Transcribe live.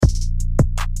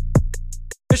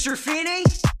Mr. Feeney?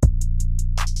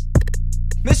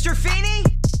 Mr. Feeney?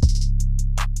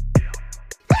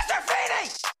 Mr.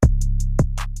 Feeney!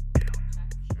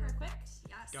 Perfect.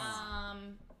 Yes.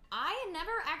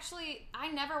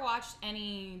 I never watched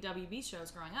any WB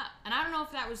shows growing up. And I don't know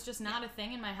if that was just not a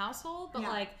thing in my household, but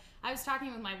like, I was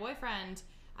talking with my boyfriend,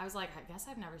 I was like, I guess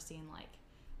I've never seen like,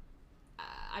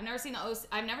 I've never seen the OC.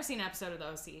 I've never seen an episode of the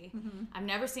OC. Mm-hmm. I've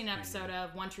never seen an episode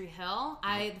of One Tree Hill.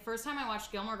 The first time I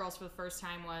watched Gilmore Girls for the first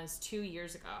time was 2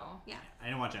 years ago. Yeah. I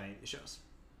didn't watch any of these shows.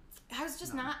 I was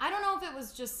just not. I don't know if it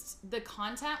was just the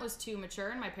content was too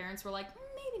mature, and my parents were like,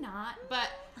 maybe not. But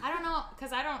I don't know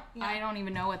because I don't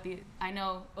even know what I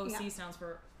know OC stands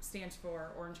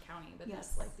for Orange County, but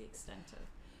that's like the extent of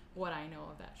what I know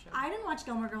of that show. I didn't watch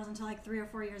Gilmore Girls until like 3 or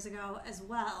 4 years ago as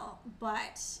well,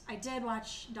 but I did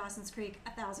watch Dawson's Creek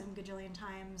 1,000 gajillion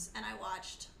times, and I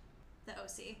watched the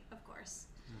OC, of course.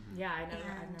 Mm-hmm. Yeah, I've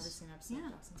never seen an episode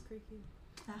of Dawson's Creek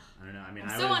either. I don't know. I mean,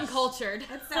 I'm so uncultured.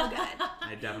 It's so good.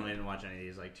 I definitely didn't watch any of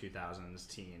these like 2000s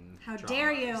teen. How dramas.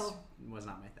 dare you? Was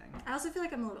not my thing. I also feel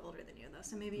like I'm a little older than you, though,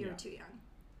 so maybe you were too young.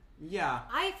 Yeah.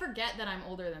 I forget that I'm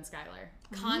older than Skylar.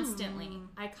 Constantly.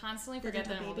 I constantly forget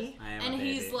that I'm older. I am and a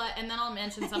baby. he's like, and then I'll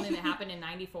mention something that happened in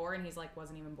 '94, and he's like,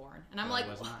 wasn't even born. And I'm like,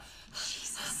 was not.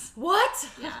 Jesus. What?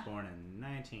 I was born in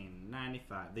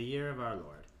 1995, the year of our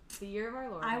Lord. The year of our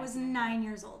Lord. I was 9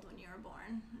 years old when you were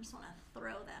born. I just want to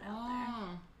throw that out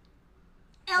there.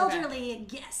 Oh. Elderly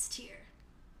guest here.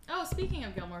 Oh, speaking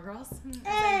of Gilmore Girls,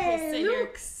 Hey, I sit here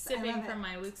Luke's. sipping from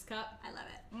my Luke's cup. I love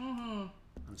it. Mm-hmm.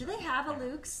 Do they have a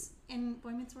Luke's in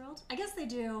Boy Meets World? I guess they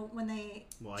do when they...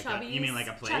 Well, like Chubbies. you mean like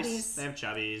a place? Chubbies. They have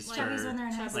Chubbies for Chubbies when they're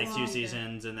in high like school. 2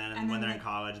 seasons, and then when they're in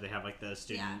college, they have like the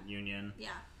student union. Yeah.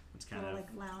 It's kind little, of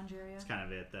like lounge area. It's kind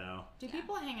of it though. Do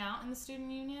people hang out in the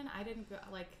student union? I didn't go.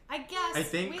 Like, I guess. I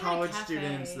think we had a college cafe.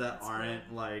 students that That's aren't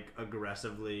weird. like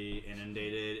aggressively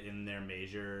inundated in their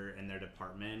major and their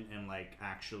department and like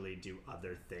actually do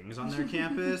other things on their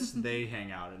campus, they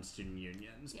hang out in student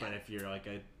unions. But if you're like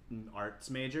a arts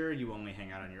major, you only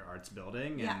hang out in your arts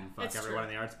building and fuck everyone in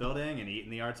the arts building and eat in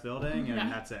the arts building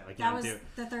and that's it. Like that was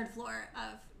the third floor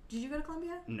of... Did you go to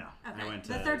Columbia? No, okay. I went to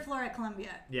the third floor at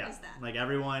Columbia. Yeah, is that. Like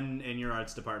everyone in your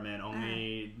arts department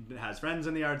only has friends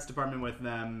in the arts department with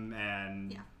them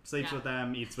and sleeps with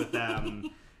them, eats with them,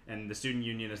 and the student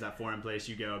union is that foreign place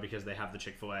you go because they have the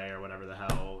Chick-fil-A or whatever the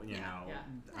hell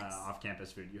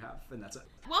off-campus food you have, and that's it.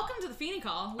 Welcome to the Feeney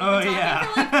Call. We've been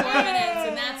talking for like 4 minutes,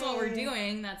 and that's what we're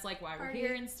doing. That's like why we're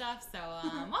here and stuff. So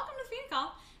welcome to the Feeney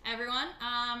Call, everyone.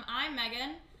 I'm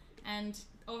Megan, and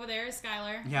over there is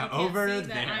Skylar. Yeah, you can't over see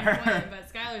there. That I'm pointing,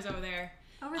 but Skylar's over there.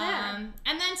 Over there. And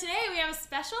then today we have a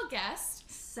special guest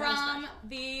from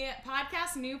the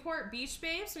podcast Newport Beach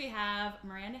Babes. We have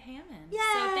Miranda Hammond. Yeah.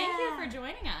 So thank you for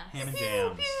joining us. Hammond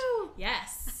Jams.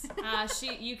 Yes.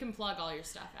 You can plug all your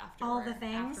stuff after all the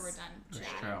things after we're done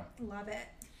chatting. True. Love it.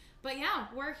 But yeah,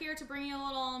 we're here to bring you a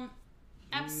little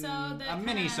episode that a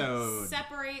mini-sode.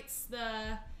 separates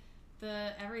the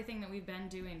everything that we've been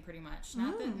doing pretty much.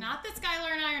 Not that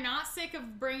Skylar and I are not sick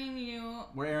of bringing you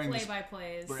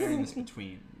play-by-plays. We're airing this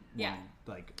between One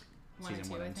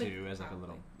season 1 and 2 as like a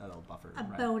little buffer. A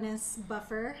bonus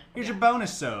buffer. Here's your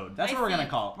bonus-ode. That's what we're gonna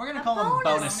call it. We're gonna call them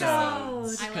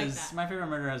bonus-odes. I like Because my favorite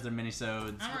murder has their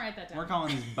mini-sodes. I'm gonna write that down. We're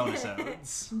calling these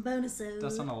bonus-odes. Bonus-ode.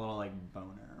 Does sound a little like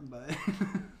boner, but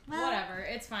Whatever,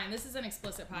 it's fine. This is an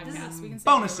explicit podcast. We can say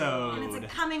bonus-ode. And it's a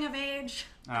coming of age.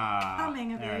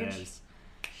 Coming of there age. It is.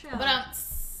 Show. But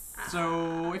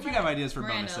So if you have ideas for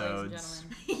Miranda, bonus-odes,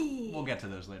 we'll get to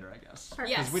those later, I guess.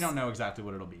 Yes. Because we don't know exactly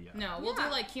what it'll be yet. No, we'll do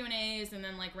like Q&As and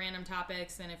then like random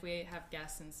topics, and if we have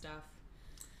guests and stuff.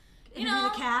 Interview the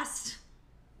cast.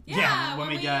 Yeah, when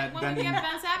we get Ben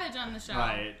Savage on the show.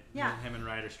 Right. Yeah. Him and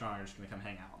Ryder Strong are just going to come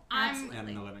hang out. I'm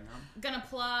in the living room. gonna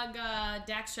plug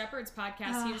Dax Shepard's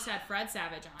podcast. He just had Fred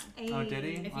Savage on. Oh, did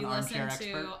he? If on you Armchair listen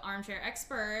to Expert? Armchair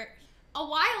Expert, a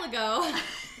while ago,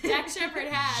 Dax Shepard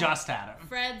had Just had him.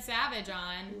 Fred Savage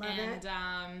on. Love and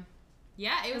it.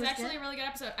 Yeah, it was actually good. a really good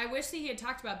episode. I wish that he had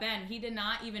talked about Ben. He did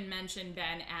not even mention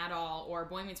Ben at all, or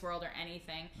Boy Meets World, or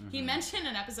anything. He mentioned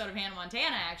an episode of Hannah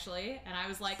Montana, actually, and I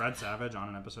was like... Fred Savage on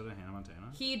an episode of Hannah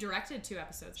Montana? He directed 2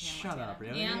 episodes of Hannah Shut Montana. up,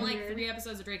 really? And like Weird. 3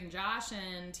 episodes of Drake and Josh,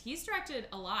 and he's directed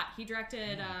a lot. He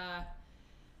directed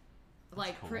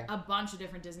cool. a bunch of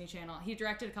different Disney Channel. He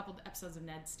directed a couple episodes of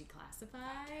Ned's Declassified.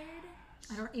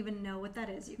 I don't even know what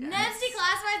that is, you guys. Ned's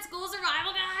Declassified School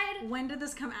Survival Guide. When did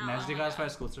this come out? Ned's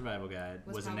Declassified School Survival Guide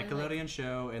was a probably, Nickelodeon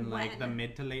show in like the when?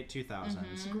 mid to late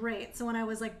 2000s. Great. So when I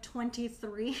was like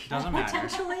 23, Doesn't matter.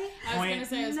 potentially. I was going to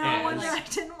say it was No probably wonder is- I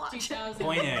didn't watch it. 2000.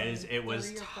 Point is, it was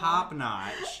 3 or 4. top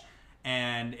notch.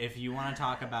 And if you want to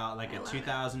talk about like I a love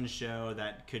 2000 show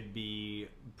that could be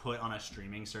put on a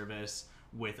streaming service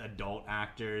with adult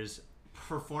actors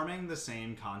performing the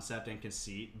same concept and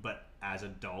conceit, but as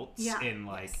adults in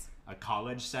like a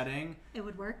college setting, it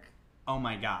would work. Oh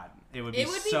my god, it would It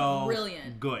be would be so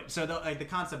brilliant. good. So the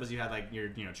concept was you had like your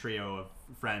trio of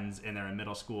friends and they're in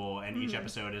middle school, and each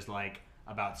episode is like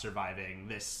about surviving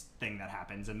this thing that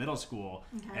happens in middle school,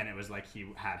 and it was like he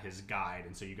had his guide,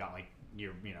 and so you got like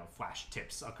your flash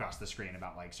tips across the screen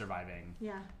about like surviving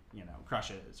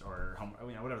crushes or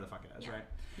whatever the fuck it is, right?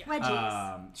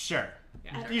 Wedgies. Sure.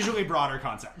 Yeah. Usually broader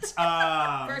concepts.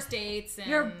 First dates and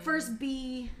Your first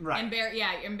B. Right.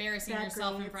 Embarrassing Bad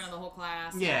yourself in grades. front of the whole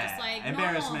class. Yeah. Just like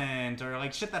Embarrassment or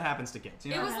like shit that happens to kids.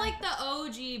 You know? It was like the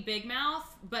OG Big Mouth,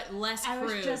 but less crude. I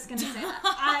was just gonna say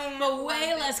that. But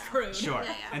way less crude. Sure.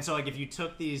 Yeah. And so like if you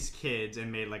took these kids and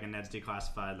made like a Ned's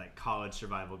Declassified like college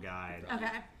survival guide. Okay.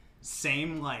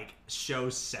 Same like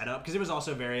show setup, because it was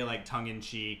also very like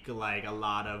tongue-in-cheek, like a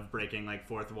lot of breaking like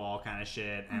fourth wall kind of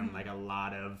shit, and like a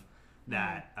lot of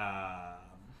that I'm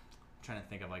trying to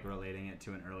think of like relating it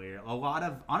to a lot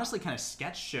of honestly kind of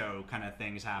sketch show kind of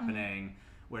things happening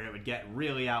where it would get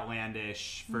really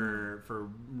outlandish for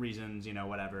reasons,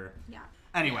 whatever. Yeah.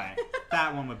 Anyway,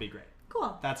 that one would be great.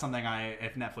 Cool. That's something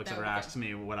if Netflix That ever would be asks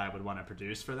me what I would want to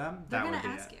produce for them, They're that would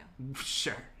gonna be ask it. you.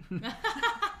 Sure.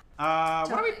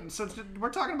 What are we? So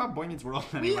we're talking about Boy Meets World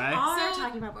anyway. We are So,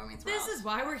 talking about Boy Meets World. This is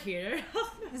why we're here.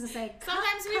 I was gonna say,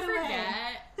 Sometimes we cut away.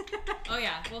 forget. Oh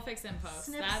yeah, we'll fix it in post.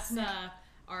 Snip, That's snip.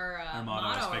 our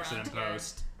motto is fix it around in here.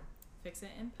 post. Fix it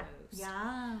in post.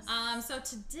 Yes. So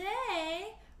today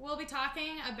we'll be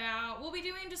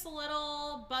doing just a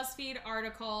little BuzzFeed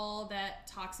article that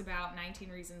talks about 19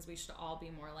 reasons we should all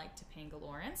be more like Topanga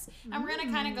Lawrence. And we're going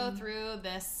to kind of go through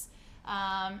this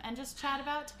and just chat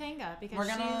about Topanga because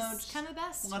she's kind of the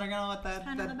best. We're gonna let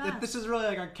Kinda the best. this is really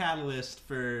like our catalyst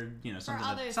for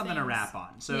other something to things. wrap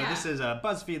on. So Yeah. this is a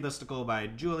BuzzFeed listicle by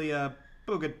Julia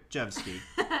Bogachevsky.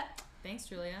 Thanks,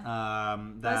 Julia.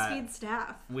 BuzzFeed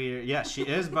staff. She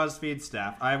is BuzzFeed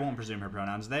staff. I won't presume her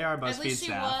pronouns. They are BuzzFeed At least she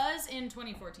staff. was in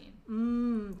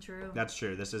 2014. True. That's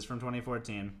true. This is from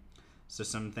 2014, so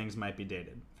some things might be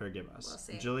dated. Forgive us. We'll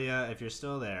see. Julia, if you're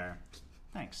still there,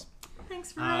 thanks.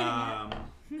 Thanks for writing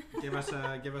it.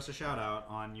 Give us a shout out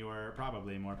on your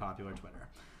probably more popular Twitter.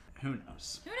 Who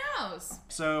knows? Who knows?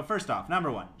 So first off,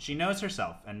 number 1, she knows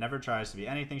herself and never tries to be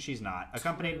anything she's not,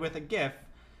 accompanied with a GIF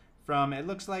from, it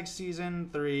looks like season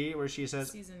 3, where she says,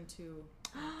 Season 2.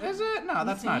 is it? No,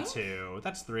 that's not think? 2.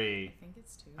 That's 3. I think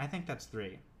it's 2. I think that's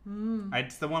 3.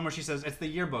 It's the one where she says, it's the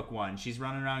yearbook one. She's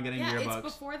running around getting Yeah, yearbooks.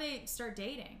 it's before they start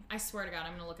dating. I swear to God,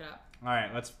 I'm going to look it up. All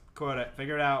right, let's quote it.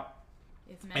 Figure it out.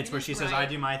 If Megan It's where is she says, right- I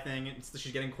do my thing.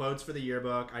 She's getting quotes for the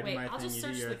yearbook. I Wait, do my I'll thing, just you do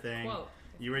search your the thing. quote.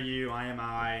 You are you, I am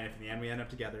I, and if in the end we end up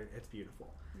together, it's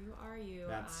beautiful. You are you,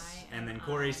 That's I and am then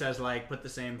Corey I. says like, put the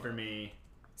same for me.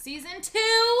 Season 2!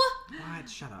 What?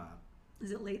 Shut up.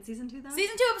 Is it late season 2 though?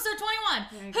 Season 2, episode 21.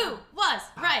 There you Who go. was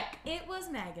right? It was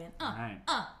Megan. Right.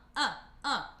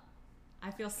 I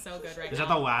feel so good right Is now.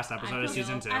 that the last episode of feel-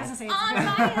 season 2? I was gonna say it's On very,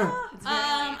 fire. it's very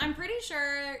late. I'm pretty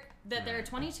sure that there are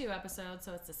 22 episodes,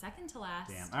 so it's the second to last.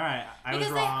 Damn. All right, I was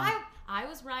Because wrong. I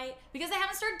was right because they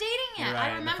haven't started dating yet. You're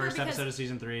right. I remember the first because episode of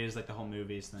season 3 is like the whole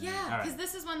movies thing. yeah, All right. because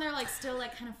this is when they're like still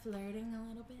like kind of flirting a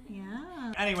little bit.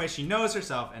 Yeah. Anyway, she knows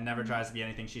herself and never tries to be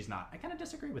anything she's not. I kind of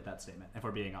disagree with that statement, if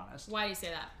we're being honest. Why do you say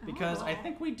that? Because I Oh.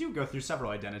 think we do go through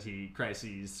several identity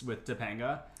crises with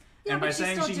Topanga. Yeah, and by but she's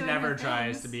saying still she doing never her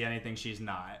tries things. to be anything she's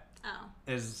not Oh.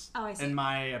 is, I see. in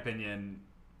my opinion,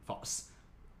 false.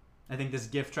 I think this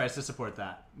gift tries to support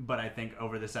that, but I think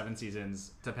over the 7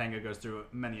 seasons, Topanga goes through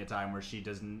many a time where she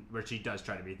does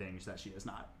try to be things that she is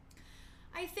not.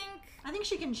 I think I think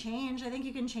she can change. I think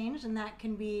you can change, and that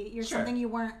can be you're Sure. something you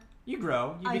weren't You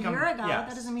grow. You a become, year ago. yes.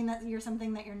 That doesn't mean that you're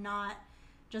something that you're not.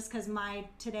 Just because my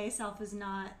today self is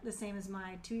not the same as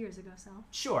my 2 years ago self.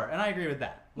 Sure, and I agree with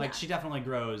that. Like, Yeah. she definitely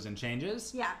grows and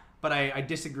changes. Yeah. But I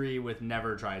disagree with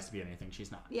never tries to be anything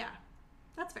she's not. Yeah.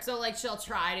 That's fair. so. Like she'll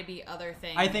try to be other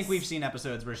things. I think we've seen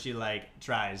episodes where she, like,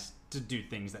 tries to do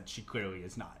things that she clearly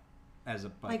is not as a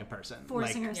person.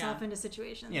 forcing like, herself Yeah. into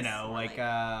situations. you know, or, like,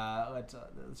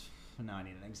 now I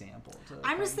need an example.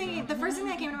 I'm just thinking, the first thing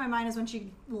that came to my mind is when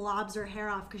she lobs her hair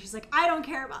off because she's like, I don't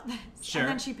care about this. Sure. And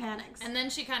then she panics. And then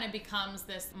she kind of becomes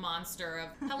this monster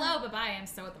of hello, bye bye, I'm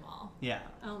so at the mall. Yeah.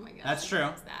 Oh my god. That's true.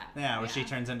 does that. Yeah, where she Yeah.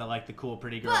 turns into, like, the cool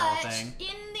pretty girl But thing.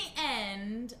 in the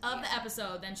end of the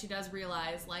episode, then she does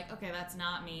realize, like, okay, that's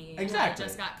not me. Exactly. I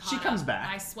just got caught She comes up. back.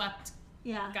 I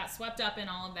got swept up in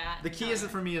all of that. The key is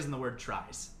for me is in the word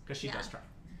tries, because she Yeah. does try.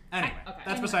 Anyway, Okay.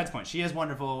 that's besides the point. She is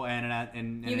wonderful and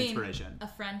an You mean inspiration. a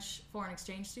French foreign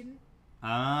exchange student?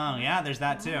 Oh, yeah, there's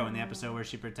that too in the episode where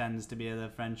she pretends to be the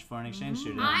French foreign exchange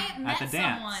student I met at the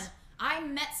dance. I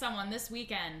met someone this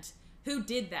weekend who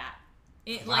did that.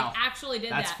 It Wow. like actually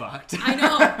did That's that. fucked. I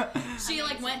know. She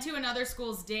like went to another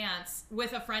school's dance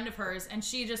with a friend of hers, and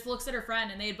she just looks at her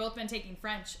friend, and they had both been taking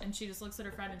French, and she just looks at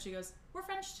her friend and she goes, "We're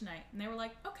French tonight," and they were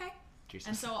like, "Okay." Jesus.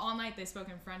 And so all night they spoke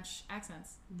in French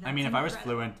accents. I mean, if I was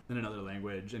incredible. fluent in another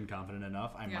language and confident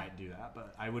enough, I Yeah. might do that,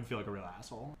 but I would feel like a real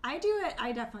asshole. I do it.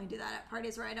 I definitely do that at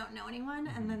parties where I don't know anyone,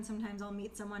 and then sometimes I'll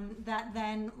meet someone that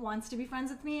then wants to be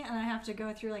friends with me, and I have to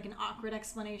go through like an awkward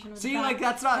explanation. With See, them like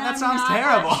that I'm sounds not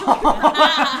terrible.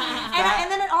 actually-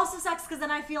 and then it also sucks because then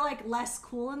I feel like less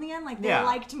cool in the end. Like they Yeah.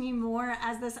 liked me more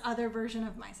as this other version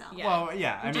of myself. Yeah. Well,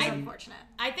 yeah, I Which is mean, unfortunate.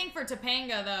 I think for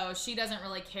Topanga though, she doesn't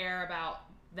really care about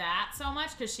that so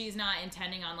much because she's not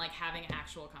intending on like having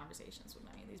actual conversations with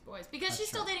any of these boys because That's she's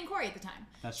still true. dating Corey at the time.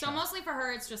 That's so true. mostly for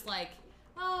her, it's just like,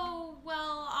 oh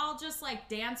well, I'll just like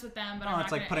dance with them, but oh, I'm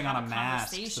it's not like gonna putting on have a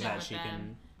mask so conversation that with she them.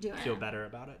 can Do it. feel better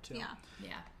about it too. Yeah.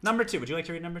 Yeah. Number 2. Would you like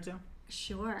to read number 2?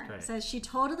 Sure. Great. It says she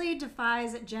totally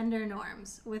defies gender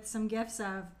norms with some gifs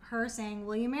of her saying,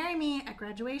 "Will you marry me?" at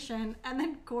graduation, and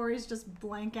then Corey's just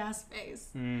blank ass face.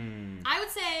 I would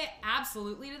say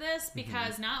absolutely to this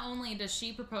because not only does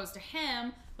she propose to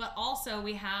him, but also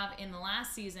we have in the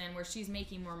last season where she's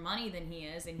making more money than he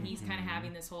is, and he's kind of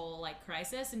having this whole like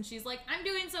crisis, and she's like, "I'm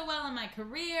doing so well in my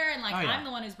career, and like Oh, yeah. I'm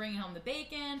the one who's bringing home the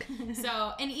bacon."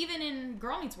 So, and even in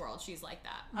Girl Meets World, she's like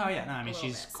that. Oh yeah, no, I mean A little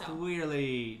she's bit, so.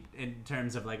 clearly in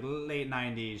terms of like late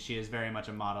 90s, she is very much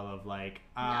a model of like,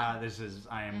 Yeah. this is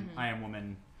I am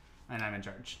woman and I'm in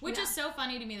charge. Which Yeah. is so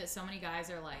funny to me that so many guys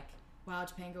are like, "Wow,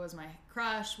 Topanga was my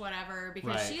crush," whatever,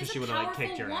 because Right, she 'cause is she a would've, like, powerful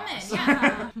kicked your woman. ass.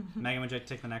 Yeah. Megan, would you like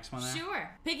to take the next one there?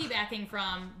 Sure. Piggybacking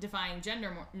from defying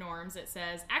gender norms, it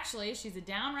says, actually, she's a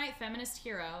downright feminist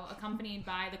hero, accompanied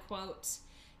by the quote,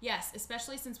 "Yes,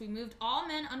 especially since we moved all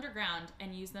men underground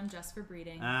and used them just for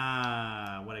breeding."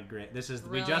 Ah, what a great. This is we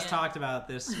Brilliant. just talked about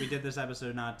this. We did this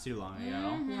episode not too long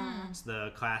ago. Yeah. It's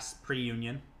the class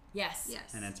pre-union, Yes.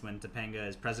 Yes. and it's when Topanga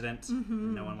is president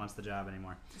and no one wants the job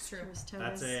anymore. It's true. Toes, toes.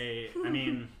 That's I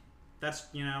mean, that's,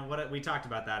 what we talked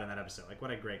about that in that episode. Like, what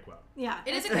a great quote. Yeah.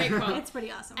 It is a great quote. It's pretty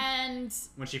awesome. And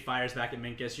When she fires back at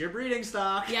Minkus, "You're breeding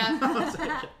stock."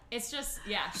 yeah, it's just,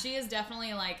 yeah, she is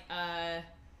definitely like,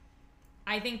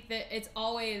 I think that it's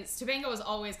always, Topanga was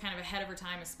always kind of ahead of her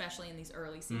time, especially in these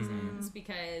early seasons,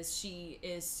 because she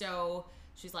is so,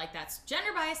 she's like, that's gender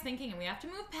biased thinking and we have to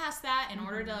move past that in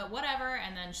order to whatever,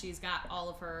 and then she's got all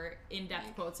of her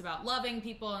in-depth quotes about loving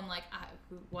people and like,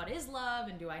 what is love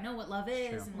and do I know what love is,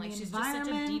 True. and like The she's just such a deep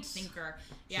environment. thinker.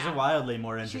 She's a wildly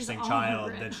more interesting all child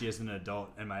over it. than she is an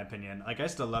adult, in my opinion. Like, I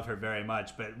still love her very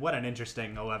much, but what an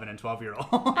interesting 11 and 12-year-old.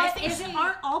 I think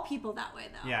Aren't all people that way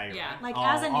though? Yeah, you're Yeah. right. Like all,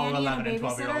 as a all nanny 11 and a and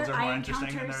 12-year-olds babysitter, are more I interesting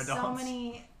than encounter their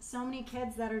adults. so many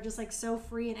kids that are just like so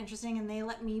free and interesting, and they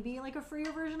let me be like a freer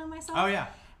version of myself. Oh, yeah.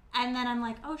 And then I'm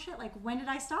like, oh shit, like when did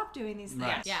I stop doing these things?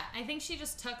 Right. Yeah, I think she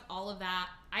just took all of that.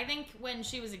 I think when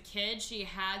she was a kid, she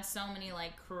had so many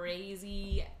like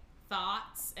crazy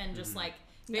thoughts and just like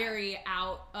very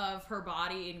out of her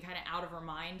body and kind of out of her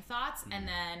mind thoughts. And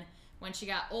then when she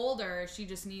got older, she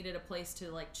just needed a place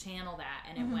to like channel that,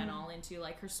 and it went all into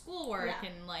like her schoolwork Yeah.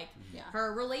 and like Yeah.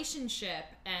 her relationship,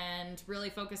 and really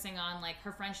focusing on like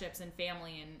her friendships and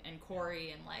family and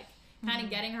Corey, and like kind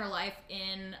of getting her life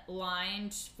in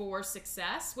line for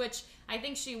success, which I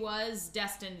think she was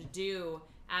destined to do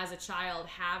as a child,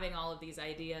 having all of these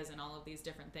ideas and all of these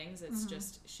different things. It's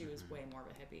just, she was way more of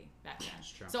a hippie back then.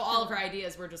 true. So all of her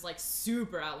ideas were just like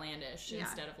super outlandish, Yeah.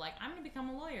 instead of like, I'm going to become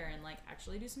a lawyer and like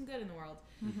actually do some good in the world.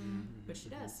 Which she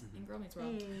does in Girl Meets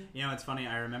World. Hey. You know, it's funny.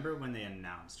 I remember when they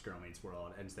announced Girl Meets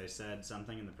World, and they said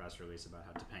something in the press release about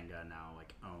how Topanga now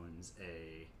like owns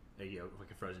a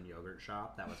frozen yogurt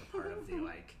shop. That was a part of the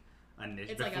like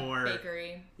It's before. like a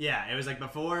bakery. Yeah, it was like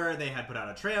before they had put out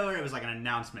a trailer. It was like an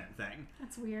announcement thing.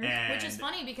 That's weird. And Which is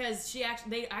funny because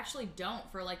they actually don't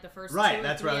for like the first Right, 2 or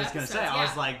that's what 3 I was gonna say. episodes. I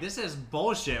was Yeah. like, this is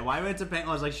bullshit. Why would Topanga?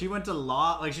 I was like, she went to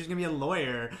law, like she was gonna be a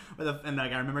lawyer and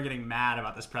like I remember getting mad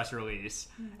about this press release,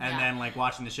 and Yeah. then like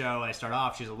watching the show, I start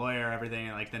off, she's a lawyer, everything,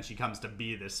 and like then she comes to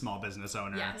be this small business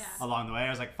owner. Yes. Along the way, I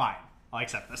was like, fine, I'll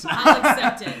accept this. I'll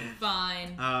accept it.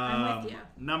 Fine. I'm with you.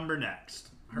 Number next.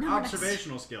 Her Number next.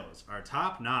 observational skills are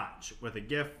top notch, with a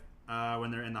gif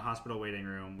when they're in the hospital waiting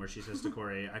room where she says to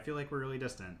Corey, "I feel like we're really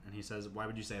distant," and he says, "Why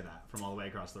would you say that?" from all the way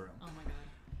across the room. Oh my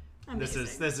god. This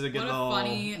Amazing. is a good What a little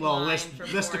funny little line from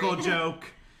listicle Corey. joke.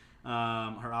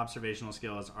 Her observational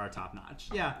skills are top notch.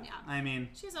 Yeah. I mean,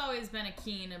 she's always been a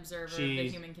keen observer of the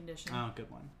human condition. Oh, good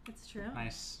one. That's true.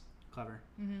 Nice, clever.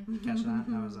 Catch that?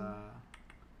 That was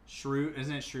Shrewd.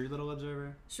 Isn't it Shrewd Little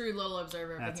Observer? Shrewd Little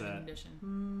Observer of the human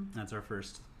condition. That's our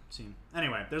first scene.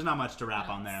 Anyway, there's not much to wrap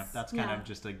on there. That's kind of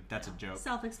just a joke.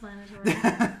 Self-explanatory.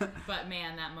 But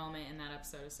man, that moment in that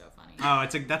episode is so funny. Oh,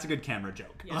 that's a good camera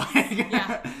joke.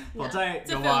 Yes. Pull tight,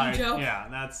 It's a go film wide. joke. Yeah,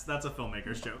 that's a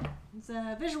filmmaker's joke. It's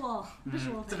a visual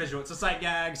It's a visual. It's a sight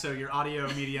gag, so your audio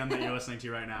medium that you're listening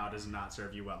to right now does not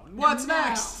serve you well. And what's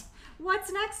next?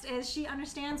 What's next is she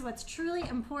understands what's truly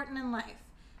important in life.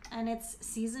 And it's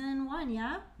season 1,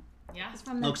 yeah? Yeah. It's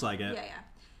from Looks like it. Yeah.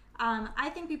 I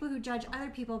think people who judge other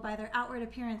people by their outward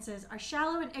appearances are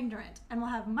shallow and ignorant and will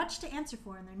have much to answer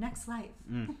for in their next life.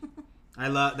 I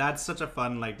love that's such a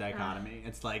fun dichotomy.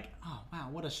 It's like, oh wow,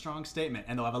 what a strong statement,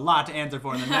 and they'll have a lot to answer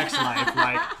for in the next life.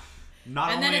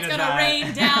 Not and only then it's does gonna that,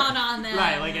 rain down on them.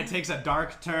 Right, it takes a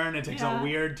dark turn, it takes a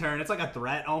weird turn. It's like a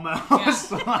threat almost.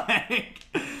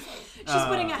 She's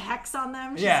putting a hex on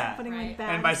them. She's putting bags.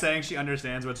 And by saying she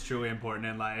understands what's truly important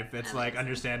in life, it's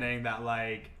understanding that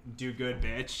do good,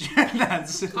 bitch.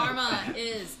 That's karma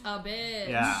is a bitch.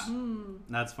 Yeah,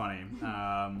 that's funny.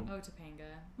 Topanga.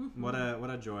 What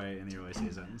a joy in the early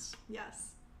seasons. Yes.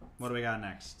 What do we got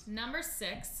next? Number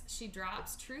 6, she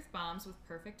drops truth bombs with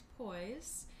perfect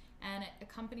poise. And it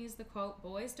accompanies the quote,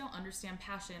 "Boys don't understand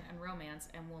passion and romance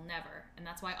and will never. And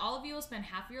that's why all of you will spend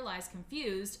half of your lives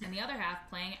confused and the other half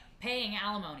paying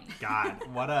alimony." God,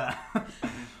 what a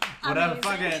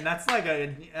fucking, that's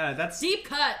that's deep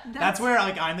cut. That's where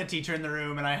I'm the teacher in the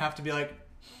room and I have to be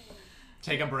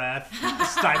take a breath,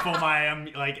 stifle my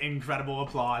incredible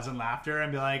applause and laughter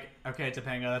and be like, okay,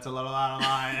 Topanga, that's a little out of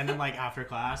line. And then after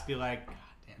class be like, God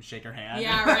damn, shake her hand.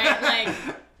 Yeah,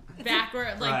 right.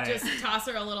 Backward, just toss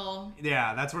her a little.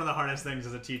 Yeah, that's one of the hardest things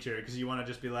as a teacher because you want to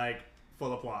just be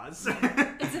full applause.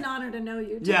 It's an honor to know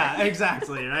you. Yeah,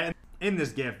 exactly, right? In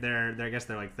this gift, I guess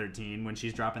they're 13 when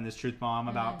she's dropping this truth bomb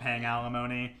about paying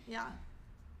alimony. Yeah.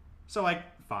 So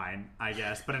fine, I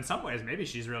guess, but in some ways, maybe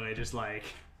she's really just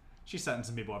she's setting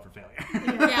some people up for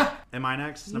failure. Yeah. Am I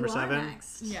next? Number 7?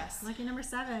 Next. Yes. Lucky number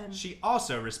 7. She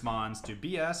also responds to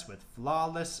BS with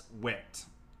flawless wit.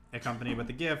 Accompanied with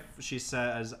a gift, she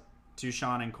says to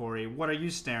Sean and Corey, "What are you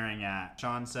staring at?"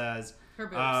 Sean says, "Her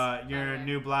boobs, your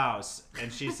new blouse."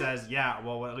 And she says, "Yeah,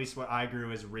 well, at least what I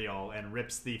grew is real," and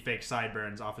rips the fake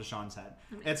sideburns off of Sean's head.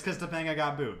 It's because Topanga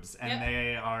got boobs, and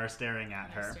they are staring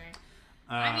at her.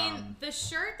 I mean, the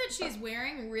shirt that she's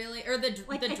wearing really, or the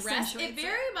dress, it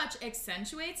very much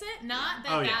accentuates it. Not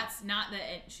that not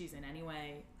that she's in any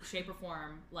way, shape, or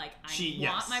form I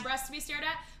want my breasts to be stared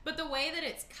at, but the way that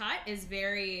it's cut is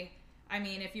very. I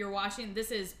mean, if you're watching,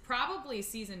 this is probably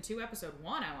season 2, episode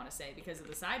 1. I want to say because of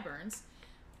the sideburns,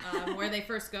 where they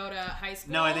first go to high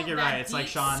school. No, I think you're right. It's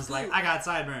Sean's scoop. I got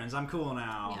sideburns. I'm cool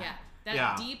now. Yeah.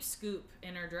 That deep scoop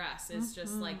in her dress is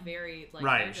just very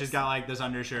right. She's got this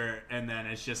undershirt, and then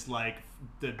it's just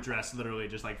the dress literally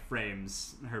just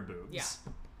frames her boobs.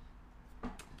 Yeah.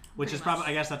 Which is probably,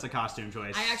 I guess that's a costume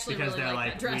choice. I actually because really they're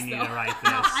like that dress, we need though. to write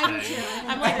this. I do too.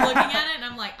 I'm looking at it and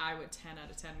I'm I would 10 out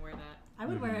of 10 wear that. I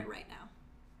would wear it right now.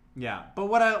 Yeah, but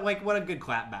what a good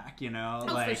clapback,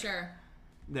 Oh, for sure.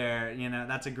 There,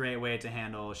 that's a great way to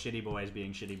handle shitty boys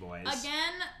being shitty boys.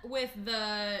 Again, with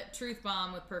the truth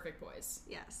bomb with perfect poise.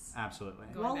 Yes. Absolutely.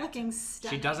 While looking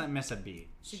stunning. She doesn't miss a beat.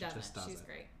 She doesn't. Just does She's it.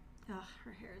 great. Oh,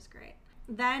 her hair is great.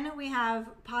 Then we have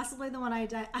possibly the one I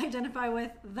identify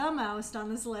with the most on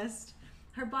this list.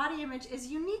 Her body image is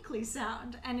uniquely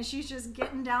sound, and she's just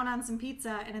getting down on some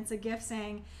pizza, and it's a gift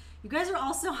saying, "You guys are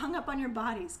all so hung up on your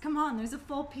bodies. Come on, there's a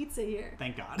full pizza here."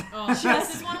 Thank God. Oh,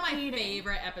 this is one of my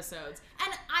favorite episodes.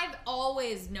 And I've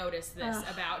always noticed this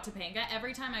about Topanga.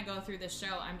 Every time I go through this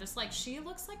show, I'm just she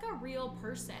looks like a real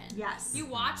person. Yes. You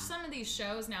watch some of these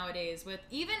shows nowadays with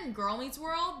even Girl Meets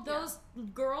World, those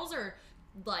girls are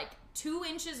 2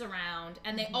 inches around,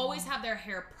 and they always have their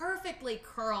hair perfectly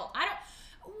curled.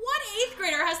 What 8th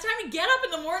grader has time to get up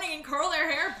in the morning and curl their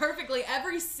hair perfectly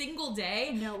every single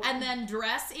day? No one. And then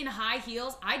dress in high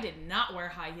heels? I did not wear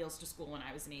high heels to school when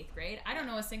I was in 8th grade. I don't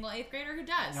know a single 8th grader who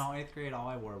does. No, 8th grade, all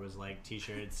I wore was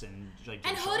t-shirts and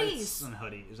and hoodies. And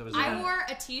hoodies. I wore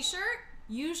a t-shirt,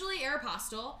 usually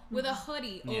Aeropostale, with a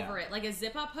hoodie over it, a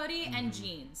zip-up hoodie, and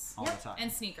jeans. All the time.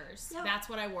 And sneakers. Yep. That's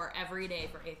what I wore every day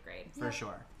for 8th grade. For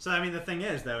sure. So, I mean, the thing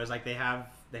is, though, is they have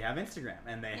Instagram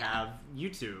and they have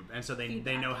YouTube, and so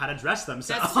they know how to dress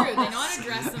themselves. That's true. They know how to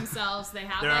dress themselves. They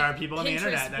have there are people on the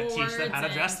internet that teach them how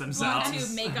to dress themselves.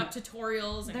 YouTube makeup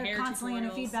tutorials and They're hair constantly tutorials. in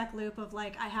a feedback loop of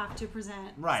I have to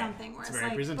present something. It's Whereas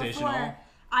very presentational. before,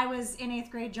 I was in 8th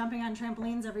grade jumping on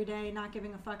trampolines every day, not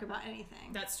giving a fuck about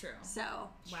anything. That's true. So, Wow,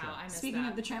 I missed speaking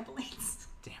that. of the trampolines.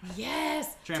 Damn it.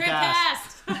 Yes!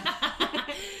 Trampcast.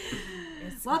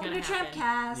 It's Welcome gonna to happen.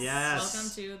 Trampcast. Yes.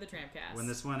 Welcome to the Trampcast. When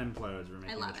this one implodes, we're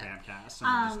making a love it. Trampcast, and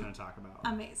we're just going to talk about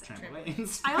amazing.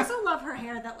 trampolines. I also love her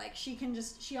hair that like she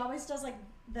always does like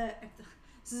this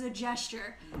is a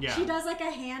gesture. Yeah. She does like a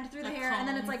hand through the A hair and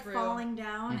then it's comb like through. falling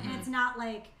down and it's not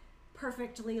like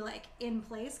perfectly like in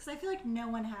place because I feel like no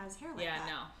one has hair like that.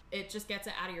 no. It just gets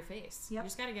it out of your face. Yep. You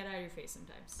just gotta get it out of your face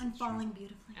sometimes. And falling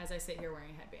beautifully. As I sit here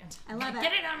wearing a headband. I love it.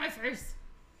 Get it out of my face!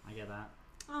 I get that.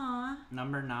 Aw.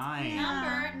 Number 9. Yeah.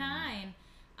 Number 9.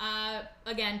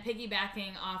 Again,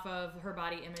 piggybacking off of her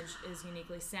body image is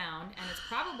uniquely sound, and it's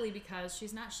probably because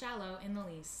she's not shallow in the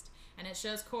least. And it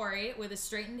shows Corey with his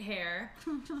straightened hair.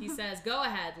 He says, "Go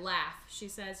ahead, laugh." She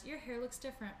says, "Your hair looks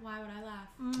different. Why would I laugh?"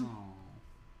 Aw.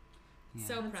 Yeah.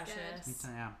 So That's precious.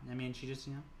 Yeah, I mean, she just,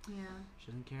 Yeah. she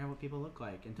doesn't care what people look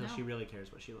like until No. she really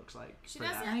cares what she looks like. She for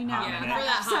doesn't. that I know. hot Yeah, minute. for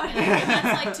that hot minute. And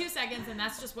that's like 2 seconds, and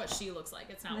that's just what she looks like.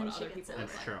 It's not And what then she other gets people it. look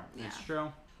It's like. true. Yeah. It's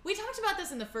true. We talked about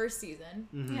this in the first season,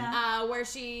 Yeah. where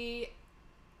she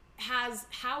has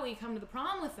Howie come to the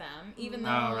prom with them, even though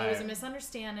Oh, it was a right.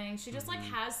 misunderstanding. She just like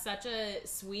has such a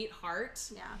sweet heart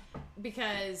Yeah.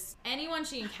 because anyone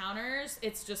she encounters,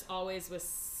 it's just always with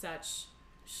such.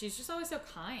 She's just always so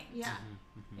kind. Yeah.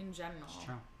 In general. It's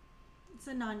true. It's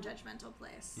a non-judgmental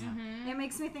place. Yeah. It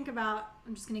makes me think about,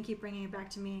 I'm just going to keep bringing it back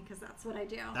to me because that's what I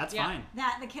do. That's Yeah. fine.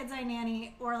 That the kids I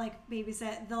nanny or like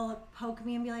babysit, they'll poke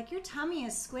me and be like, "Your tummy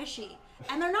is squishy,"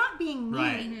 and they're not being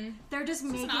mean. Right. They're just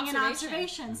an making an observation.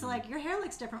 observation. So like, your hair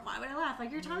looks different. Why would I laugh?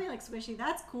 Like your tummy looks squishy.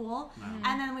 That's cool. Mm-hmm.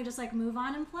 And then we just like move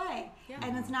on and play. Yeah.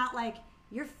 And it's not like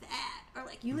you're fat or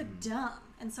like you look dumb.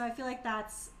 And so I feel like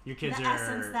that's Your kids the are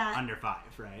essence that under 5,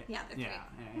 right? Yeah, they're yeah.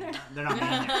 three. They're not mean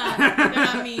yet. They're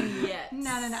not mean yet.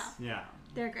 no. Yeah.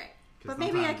 They're great. 'Cause But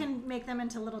maybe I sometimes- can make them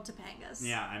into little Topangas.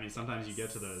 Yeah, I mean, sometimes you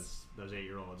get to those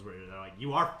 8-year-olds where they're like,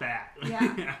 "You are fat."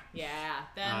 Yeah. Yeah.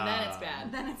 Then it's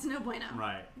bad. Then it's no bueno.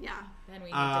 Right. Yeah. Then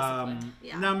we need discipline.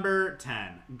 Yeah. Number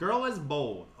 10. Girl is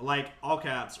bold. Like, all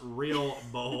caps, real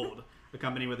bold.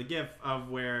 Accompanied with a gif of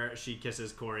where she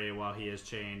kisses Corey while he is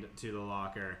chained to the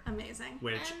locker. Amazing.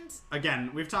 Which, And-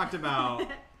 again, we've talked about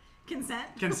Consent.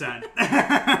 consent.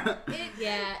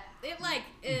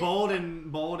 Bold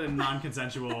and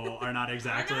non-consensual are not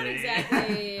exactly. They're not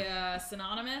exactly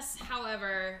synonymous.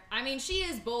 However, I mean, she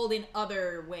is bold in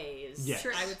other ways. Yes.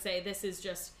 True. I would say this is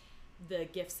just the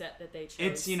gift set that they chose.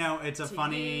 It's, it's a to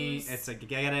funny, use. it's like,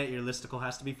 get it, your listicle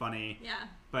has to be funny. Yeah.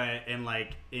 But in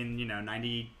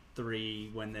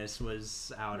 93 when this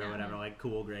was out or Yeah. whatever, like,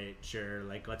 cool, great, sure,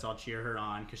 like, let's all cheer her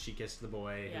on because she kissed the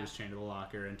boy who Yeah. was chained to the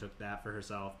locker and took that for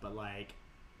herself. But, like,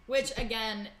 Which,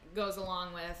 again, goes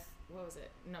along with, what was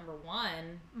it, number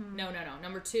 1? No,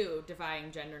 number 2,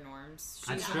 defying gender norms. She's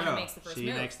that's the true. one who makes the first She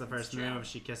move. makes the first It's true. move.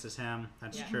 She kisses him.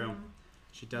 That's Yeah. true.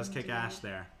 She does kick Indeed. ass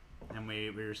there. And we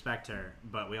respect her,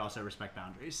 but we also respect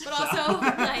boundaries. But So, also,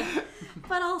 like,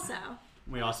 But also,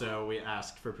 we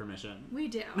ask for permission. we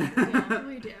do.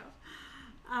 We do.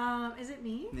 Is it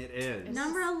me? It is.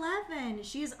 Number 11.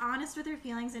 She is honest with her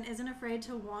feelings and isn't afraid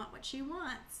to want what she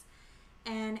wants.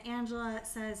 And Angela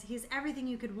says, "He's everything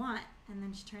you could want." And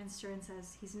then she turns to her and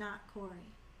says, "He's not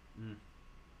Corey."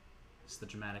 It's the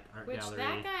dramatic art which gallery.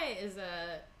 that guy is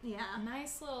a Yeah.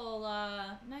 nice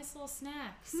little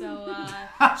snack. So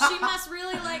she must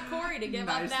really like Corey to give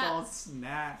up nice that. little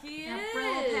snack. He Yeah, is.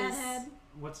 brittle pathead.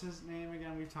 What's his name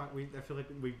again? I feel like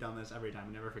we've done this every time.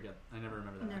 I never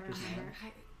remember that Never actor's remember.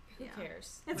 name. Who Yeah.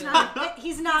 cares? It's Really. not.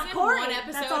 He's not He's in Corey. one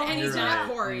episode That's all and we he's know. not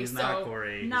Corey, He's so- not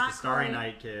Corey. Not He's the Starry Corey.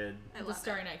 Night kid. I The love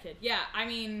Starry it. Night Kid. Yeah, I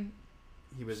mean,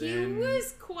 He was he in.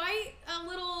 was quite a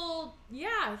little.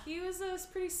 Yeah, he was a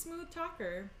pretty smooth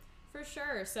talker, for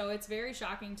sure. So it's very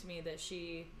shocking to me that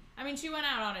she. I mean, she went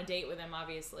out on a date with him,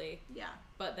 obviously. Yeah.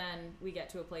 But then we get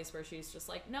to a place where she's just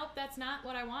like, nope, that's not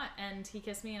what I want. And he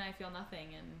kissed me and I feel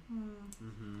nothing. And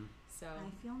Mm-hmm. so. I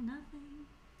feel nothing.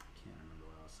 Can't remember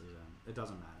what else is in. It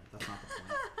doesn't matter. That's not the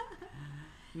point.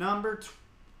 Number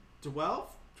 12?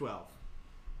 12.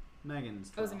 Megan's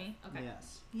 12. Oh, is it me? Okay.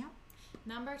 Yes. Yep.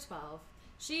 Number 12.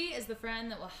 She is the friend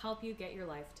that will help you get your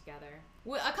life together.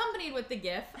 Accompanied with the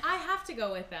gif, I have to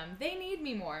go with them. They need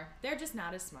me more. They're just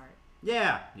not as smart.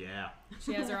 Yeah. Yeah.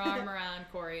 She has her arms around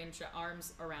Corey and Sean.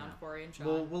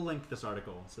 We'll link this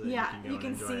article so that Yeah, you can go you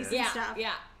can and enjoy see it. some yeah, stuff.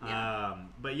 yeah.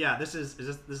 But yeah, this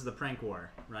is the prank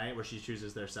war, right? Where she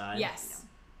chooses their side. Yes.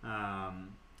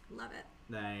 Love it.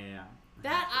 Yeah.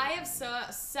 That I have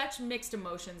such mixed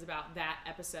emotions about that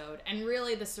episode and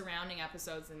really the surrounding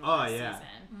episodes in the last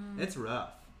season. It's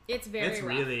rough. It's very It's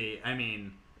rough. really. I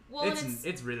mean, Well,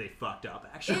 it's really fucked up,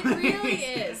 actually. It really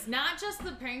is. Not just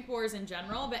the prank wars in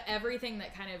general, but everything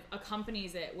that kind of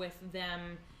accompanies it with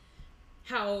them.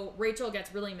 How Rachel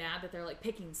gets really mad that they're like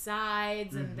picking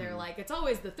sides and they're like, it's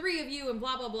always the three of you and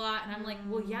blah, blah, blah. And I'm like,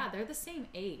 well, yeah, they're the same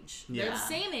age. Yeah. They're the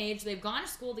same age. They've gone to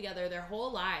school together their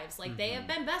whole lives. Like, they have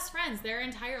been best friends their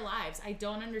entire lives. I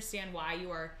don't understand why you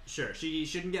are... Sure, she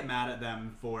shouldn't get mad at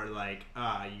them for, like,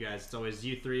 you guys, it's always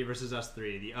you three versus us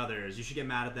three, the others. You should get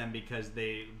mad at them because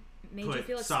they Made you put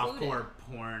feel excluded. softcore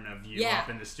porn of you up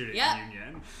in the student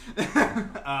union.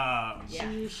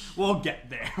 We'll get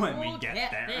there when we get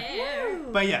there.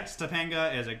 But yes,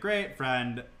 Topanga is a great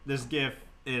friend. This gif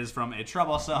is from a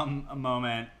troublesome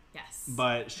moment. Yes.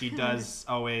 But she does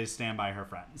always stand by her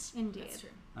friends. Indeed. That's true.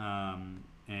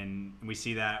 And we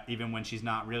see that even when she's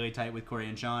not really tight with Corey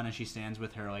and Sean, and she stands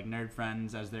with her like nerd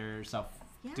friends as they're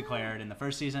self-declared in the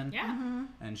first season. Yeah.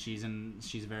 And she's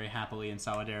very happily in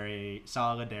solidarity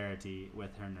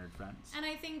with her nerd friends. And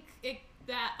I think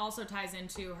that also ties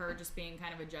into her just being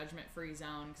kind of a judgment-free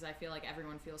zone, because I feel like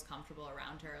everyone feels comfortable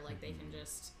around her. Like, they can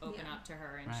just open up to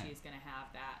her, and she's going to have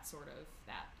that sort of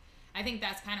that. I think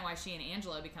that's kind of why she and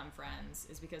Angela become friends,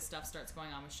 is because stuff starts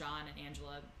going on with Sean and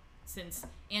Angela. Since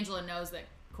Angela knows that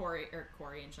Corey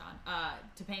and Sean,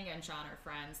 Topanga and Sean are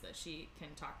friends, that she can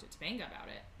talk to Topanga about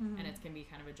it, and it can be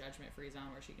kind of a judgment-free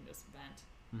zone where she can just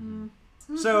vent.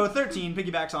 So 13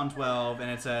 piggybacks on 12,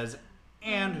 and it says,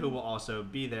 and who will also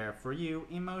be there for you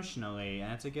emotionally.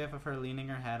 And it's a gif of her leaning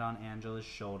her head on Angela's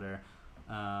shoulder.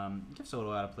 Gif's a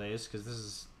little out of place because this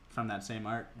is from that same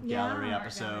art gallery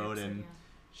episode, and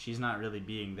she's not really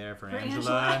being there for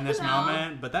Angela in this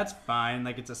moment, but that's fine.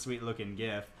 Like, it's a sweet looking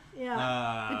gif.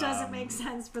 Yeah, it doesn't make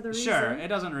sense for the reason. Sure, it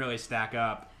doesn't really stack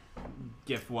up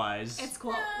gif-wise. It's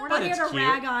cool. We're not here to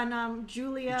rag on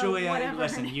Julia, whatever.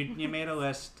 Listen, you made a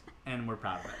list, and we're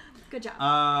proud of it. Good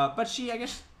job. But she, I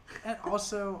guess,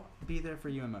 also be there for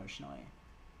you emotionally.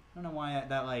 I don't know why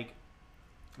that, like,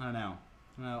 I don't know.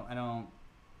 I don't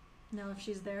know if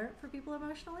she's there for people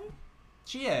emotionally.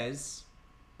 She is,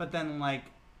 but then, like,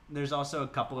 there's also a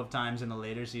couple of times in the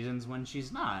later seasons when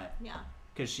she's not. Yeah.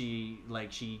 Because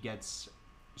she gets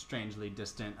strangely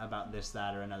distant about this,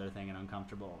 that, or another thing and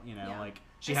uncomfortable, you know? Like,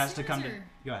 she has to come to...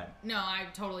 Go ahead. No, I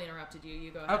totally interrupted you.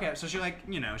 You go ahead. Okay, so she, like,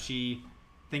 you know, she...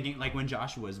 Thinking, like, when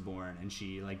Joshua was born, and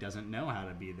she, like, doesn't know how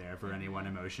to be there for anyone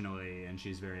emotionally, and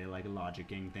she's very, like,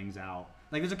 logicking things out.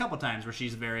 Like, there's a couple times where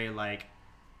she's very, like,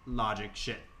 logic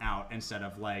shit out instead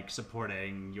of, like,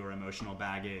 supporting your emotional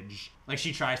baggage. Like,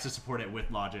 she tries to support it with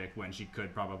logic when she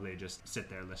could probably just sit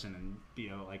there, listen, and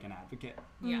be, like, an advocate.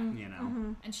 Yeah. You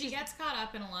know? And she gets caught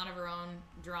up in a lot of her own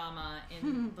drama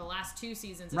in the last two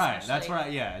seasons, right, especially. that's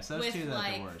right, yeah. It's those two that are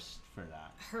like, the worst for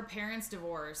that. Her parents'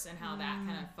 divorce and how that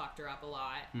kind of fucked her up a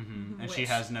lot. And she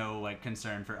has no, like,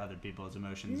 concern for other people's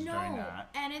emotions during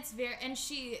that. And it's and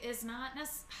she is not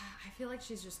I feel like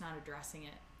she's just not addressing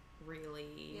it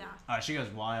really. Yeah. She goes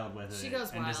wild with it. She goes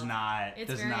and wild. does not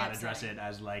upsetting. Address it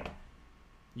as, like,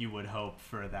 you would hope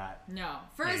for that. No.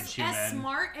 For as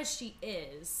smart as she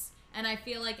is, and I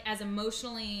feel like as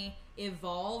emotionally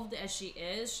evolved as she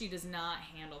is, she does not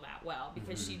handle that well,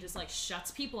 because she just, like, shuts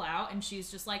people out, and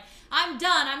she's just like, I'm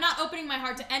done, I'm not opening my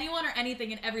heart to anyone or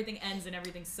anything, and everything ends and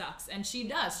everything sucks. And she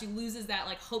does. She loses that,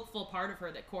 like, hopeful part of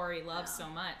her that Corey loves so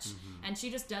much, and she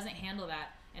just doesn't handle that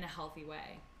in a healthy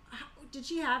way. Did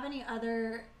she have any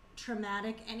other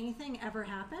traumatic anything ever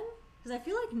happen? Because I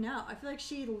feel like no. I feel like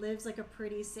she lives, like, a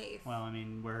pretty safe... Well, I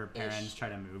mean, where her parents try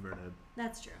to move her to...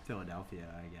 That's true. Philadelphia,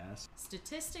 I guess.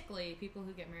 Statistically, people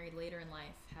who get married later in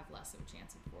life have less of a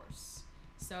chance of divorce.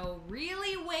 So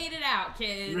really wait it out,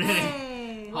 kids.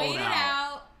 Hey. Wait it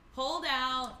out. Hold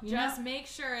out. Just make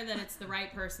sure that it's the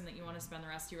right person that you want to spend the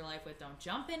rest of your life with. Don't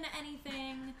jump into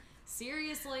anything.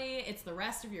 Seriously, it's the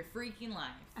rest of your freaking life.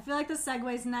 I feel like this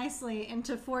segues nicely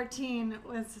into 14,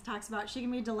 which talks about she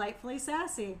can be delightfully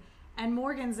sassy. And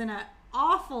Morgan's in an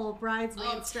awful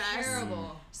bridesmaid's dress.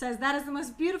 Terrible. Says, that is the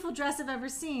most beautiful dress I've ever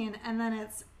seen. And then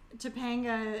it's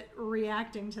Topanga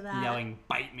reacting to that. Yelling,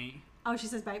 bite me. Oh, she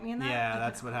says bite me in that? Yeah,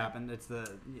 that's what happened. It's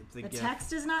the gift.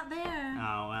 Text is not there.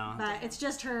 Oh, well. But it's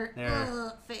just her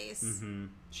face.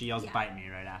 She yells bite me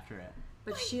right after it.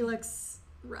 But she looks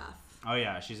rough. Oh,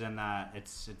 yeah, she's in that.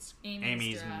 It's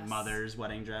Amy's mother's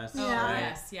wedding dress. Oh, Yeah. right?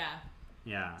 Yes, yeah.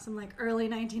 Yeah. Some, like, early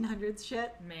 1900s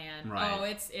shit. Man. Right. Oh,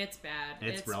 it's bad.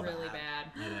 It's real really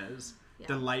bad. It is. Yeah.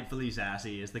 Delightfully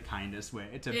sassy is the kindest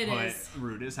way to put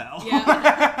rude as hell.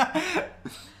 Yeah.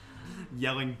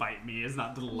 yelling "bite me" is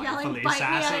not Yelling delightfully bite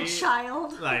sassy. me at a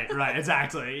child. Right,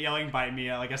 exactly. Yelling "bite me"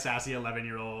 at like a sassy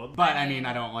 11-year-old. But I mean,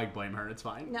 I don't like blame her. It's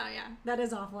fine. No, yeah, that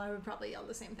is awful. I would probably yell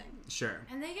the same thing. Sure.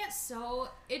 And they get so...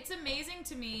 It's amazing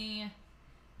to me.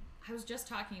 I was just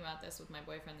talking about this with my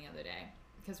boyfriend the other day.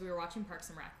 Because we were watching Parks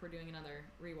and Rec. We're doing another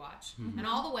rewatch. Mm-hmm. And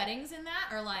all the weddings in that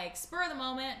are like spur of the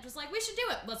moment. Just like, we should do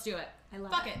it. Let's do it. I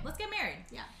love Fuck it. it. Let's get married.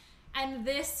 Yeah. And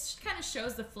this kind of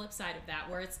shows the flip side of that,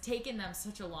 where it's taken them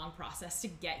such a long process to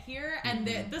get here, and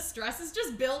the stress is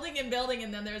just building and building.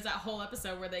 And then there's that whole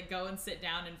episode where they go and sit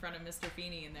down in front of Mr.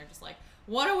 Feeney, and they're just like,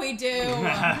 "What do we do?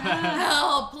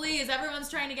 Help, please! Everyone's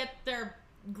trying to get their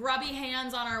grubby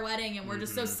hands on our wedding, and we're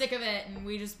just so sick of it, and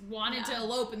we just wanted to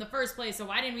elope in the first place. So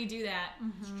why didn't we do that?"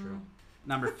 It's true.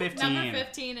 Number 15. Number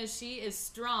 15 is she is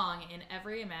strong in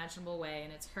every imaginable way,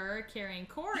 and it's her carrying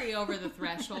Corey over the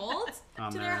threshold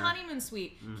to their honeymoon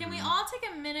suite. Can we all take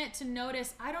a minute to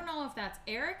notice, I don't know if that's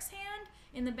Eric's hand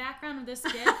in the background of this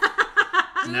gift.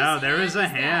 No, there is a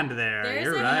hand there. There's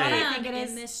You're a right. hand I think it in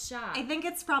is. this shot. I think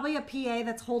it's probably a PA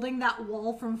that's holding that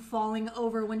wall from falling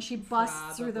over when she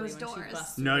busts through those Probably when she doors.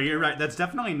 busts No, you're right. That's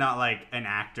definitely not like an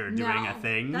actor doing a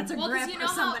thing. That's a Well, grip because you or know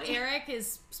how somebody. Eric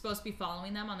is supposed to be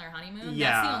following them on their honeymoon?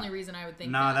 Yeah. That's the only reason I would think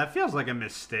No, that feels like a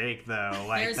mistake, though.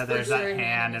 Like There's that for there's sure that a hand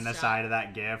hand in in the the side shot. of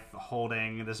that GIF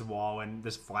holding this wall and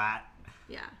this flat.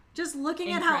 Yeah. Just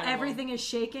looking at how Incredible. everything is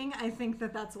shaking, I think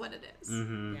that that's what it is.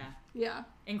 Mm-hmm. Yeah. Yeah.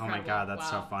 Incredible. God, that's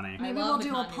so Wow. funny. I Maybe love we'll the do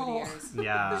a continuity poll. errors.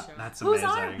 Yeah, Sure. that's amazing.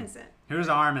 Whose arm is it? Whose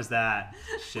arm is that?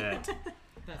 Shit.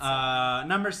 That's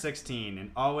Number 16,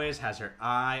 and always has her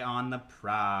eye on the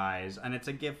prize. And it's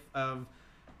a gif of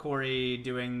Corey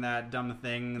doing that dumb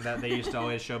thing that they used to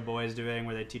always show boys doing,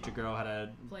 where they teach a girl how to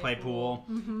play pool.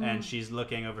 And she's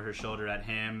looking over her shoulder at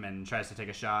him and tries to take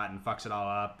a shot and fucks it all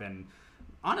up. And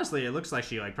honestly, it looks like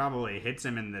she like probably hits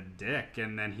him in the dick,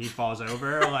 and then he falls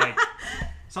over. Like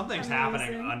something's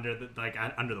happening under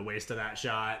the waist of that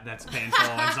shot that's painful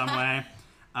in some way.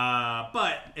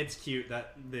 But it's cute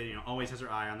that always has her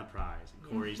eye on the prize.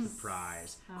 And Corey's the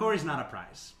prize. Corey's not a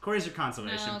prize. Corey's your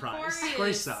consolation No, prize. Corey Corey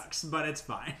is- sucks, but it's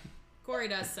fine. Corey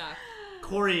does suck.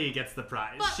 Corey gets the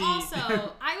prize. But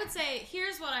also, I would say,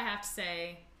 here's what I have to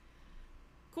say.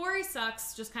 Corey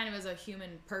sucks just kind of as a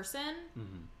human person.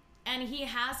 And he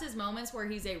has his moments where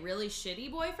he's a really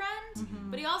shitty boyfriend,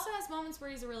 but he also has moments where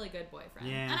he's a really good boyfriend.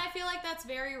 Yeah. And I feel like that's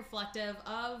very reflective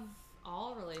of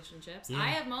all relationships. Yeah. I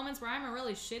have moments where I'm a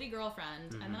really shitty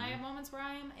girlfriend, and then I have moments where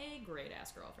I am a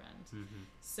great-ass girlfriend.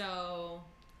 So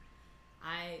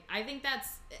I think that's,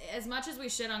 as much as we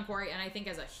shit on Corey, and I think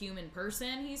as a human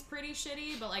person he's pretty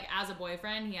shitty, but like as a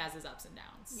boyfriend he has his ups and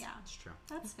downs. Yeah. It's true.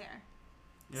 That's fair.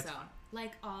 It's So, fine.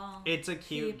 like all It's a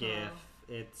cute people gif.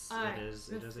 It is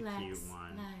a cute reflects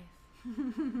one.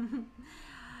 life.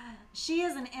 She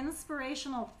is an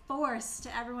inspirational force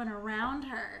to everyone around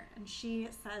her. And she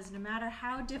says, no matter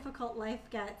how difficult life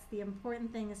gets, the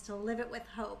important thing is to live it with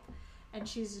hope. And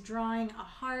she's drawing a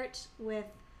heart with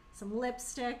some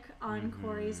lipstick on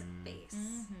Corey's face.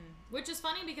 Which is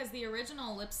funny because the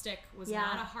original lipstick was Yeah.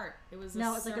 not a heart. It was a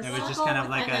No, it was like a circle. It was just circle kind of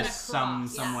with- like and then a a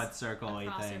cross. somewhat Yes. circle-y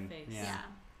Across her thing. face. Yeah.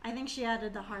 I think she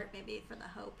added the heart maybe for the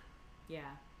hope. Yeah.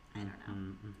 I don't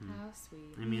know. How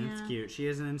sweet. I mean, it's Yeah. cute. She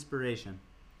is an inspiration.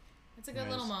 It's a good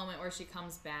Nice. little moment where she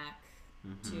comes back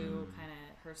to kind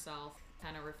of herself,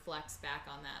 kind of reflects back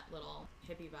on that little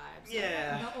hippie vibes.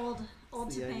 Yeah. The old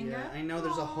Topanga. I know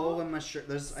there's a hole in my shirt.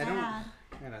 There's. I don't. Sad.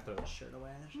 I gotta throw the shirt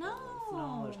away. There's No. holes.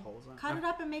 No, there's holes on Cut it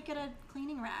up and make it a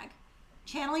cleaning rag.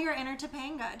 Channel your inner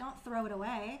Topanga. Don't throw it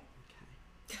away.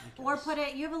 Okay. Or put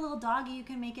it, you have a little doggy, you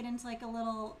can make it into like a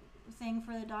little thing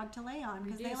for the dog to lay on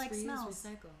because they like smells.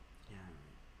 Yeah.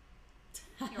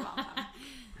 You're welcome.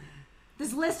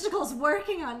 This listicle's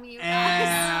working on me, you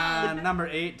guys. And number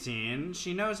 18,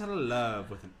 she knows how to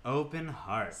love with an open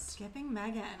heart. Skipping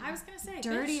Megan. I was going to say,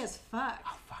 Dirty bitch. as fuck.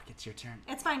 Oh fuck! It's your turn.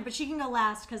 It's fine, but she can go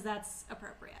last because that's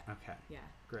appropriate. Okay. Yeah.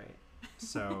 Great.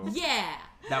 So Yeah.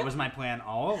 that was my plan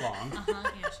all along.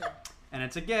 Yeah, sure. And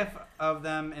it's a gif of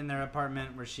them in their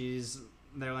apartment where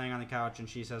they're laying on the couch and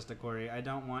she says to Corey, I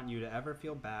don't want you to ever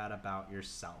feel bad about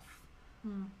yourself.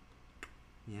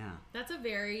 Yeah.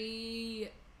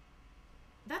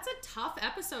 That's a tough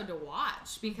episode to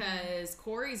watch because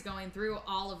Corey's going through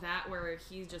all of that where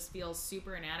he just feels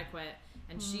super inadequate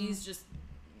and she's just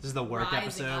This is the work rising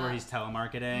episode where up. he's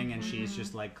telemarketing and she's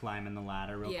just like climbing the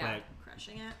ladder real Yeah. quick.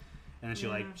 Crushing it. And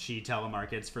then she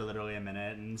telemarkets for literally a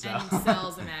minute and so and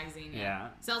sells a magazine. Yeah.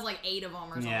 Sells like 8 of them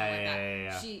or something Yeah,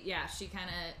 like that. yeah. She kind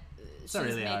of she's a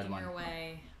really hard making her one.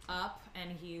 way up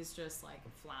and he's just like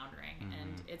floundering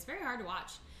and it's very hard to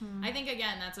watch. I think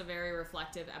again that's a very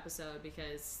reflective episode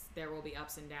because there will be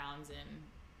ups and downs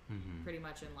pretty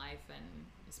much in life, and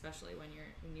especially when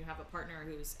you have a partner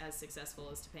who's as successful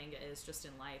as Topanga is just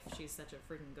in life. She's such a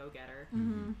freaking go-getter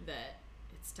that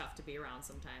it's tough to be around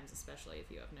sometimes, especially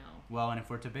if you have no. Well, and if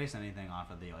we're to base anything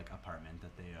off of the like apartment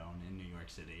that they own in New York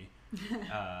City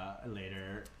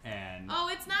later, and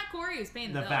it's not Corey who's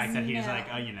paying the bills. fact that he's like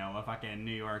a fucking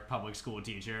New York public school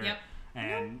teacher, Yep.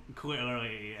 and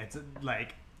clearly it's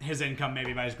like his income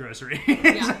maybe buys groceries.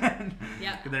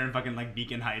 Yeah. They're in fucking like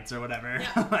Beacon Heights or whatever.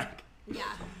 Yeah. Like. Yeah.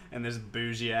 And this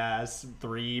bougie ass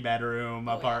 3-bedroom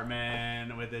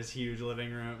apartment with this huge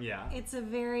living room. Yeah. It's a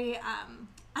very,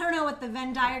 I don't know what the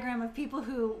Venn diagram of people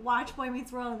who watch Boy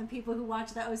Meets World and the people who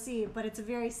watch the OC, but it's a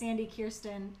very Sandy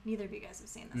Kirsten. Neither of you guys have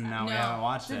seen this. No, we haven't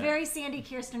watched it. It's a very Sandy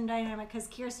Kirsten dynamic because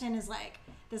Kirsten is like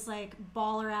this like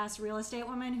baller ass real estate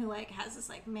woman who like has this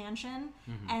like mansion,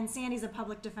 and Sandy's a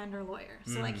public defender lawyer.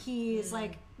 So like he's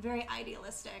like very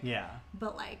idealistic. Yeah.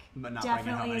 But like But not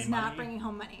definitely is not money. bringing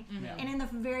home money. Yeah. And in the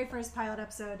very first pilot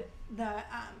episode, the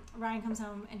Ryan comes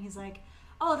home and he's like,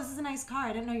 "Oh, this is a nice car.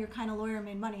 I didn't know your kind of lawyer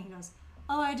made money." He goes,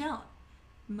 "Oh, I don't.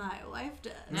 My wife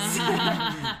does."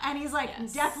 And he's like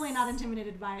definitely not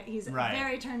intimidated by it. He's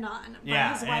very turned on by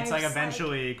his and wife's, it's like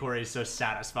eventually Corey's so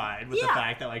satisfied with the Yeah.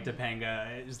 fact that like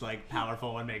Topanga is like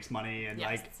powerful and makes money and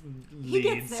like He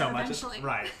gets leads there so much. eventually.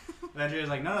 Right. Eventually he's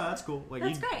like, no, that's cool. Like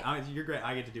That's great. You're great.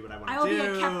 I get to do what I want I to will do.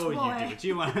 be a kept You do boy. what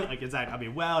you want. Like exactly. I'll be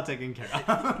well taken care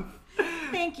of.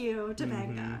 Thank you,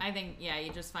 Topanga. I think, he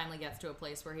just finally gets to a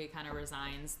place where he kind of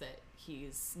resigns that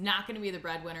he's not going to be the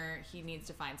breadwinner. He needs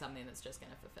to find something that's just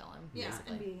going to fulfill him,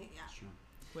 basically. And be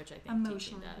Which I think emotionally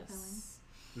teaching does.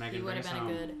 Megan He would have brings been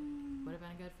home.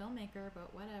 a good filmmaker,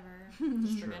 but whatever.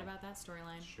 Just forget about that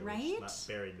storyline. Sure, Right?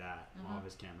 buried that in all of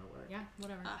his camera work. Yeah,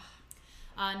 whatever.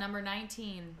 Number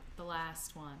 19, the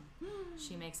last one.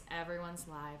 She makes everyone's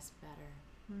lives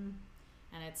better.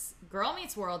 And it's Girl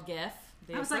Meets World gif.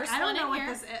 The I was first like, I don't one know in what here.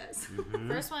 this is.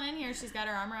 First one in here, she's got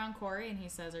her arm around Corey, and he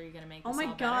says, "Are you going to make this Oh my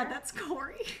all god, better?" that's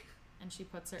Corey. And she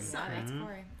puts her, Sorry. that's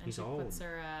Corey. And He's she old. puts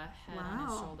her head on his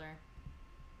Wow. shoulder.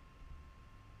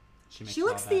 Makes She it all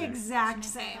looks the better. exact She makes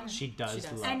it same. better. She does. She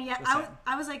does. Look And yet, the same.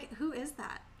 I was like, who is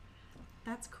that?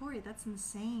 That's Corey. That's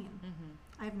insane.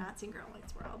 I have not seen Girl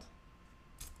Meets World.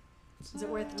 Is it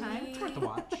worth the time? It's worth the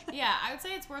watch. Yeah, I would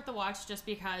say it's worth the watch just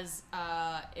because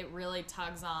it really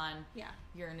tugs on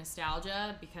your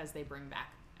nostalgia because they bring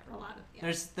back A everyone. lot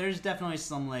of There's definitely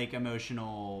some like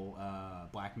emotional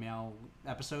blackmail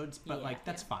episodes, but like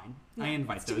that's fine. I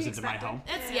invite It's to those be into my expected. home.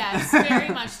 It's very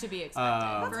much to be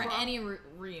expected for cool. any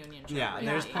reunion show. Yeah, really.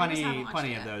 there's I just haven't plenty watched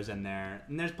plenty it of yet. those in there,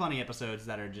 and there's plenty of episodes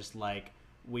that are just like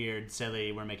weird,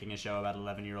 silly. We're making a show about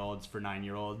 11-year-olds for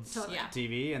 9-year-olds Totally. Yeah.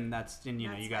 TV, and that's you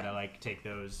That's gotta fine. like take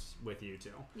those with you too.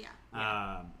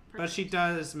 Yeah. But she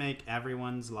does make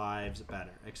everyone's lives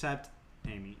better, except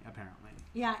Amy apparently.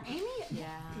 Yeah, Amy. Yeah.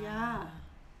 Yeah.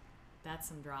 That's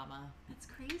some drama. That's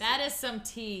crazy. That is some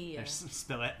tea.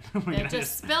 Spill it. We're They gonna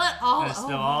just spill it all gonna spill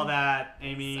over. all that.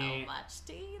 Amy. So much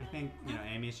tea. I think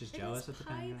Amy's just It jealous is of the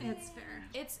piping. penguin. It's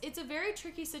fair. It's a very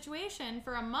tricky situation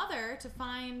for a mother to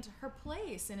find her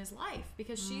place in his life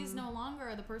because she's no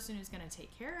longer the person who's going to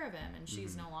take care of him, and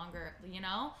she's no longer,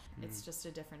 it's just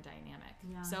a different dynamic.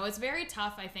 Yeah. So it's very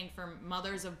tough, I think, for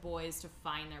mothers of boys to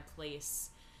find their place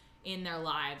in their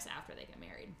lives after they get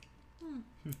married.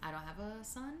 I don't have a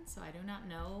son, so I do not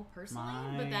know personally,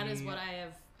 but that is what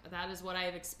I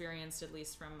have experienced, at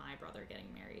least from my brother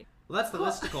getting married. Well, that's the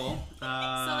listicle. So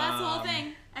that's the whole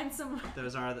thing. And some.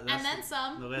 Those are that's And then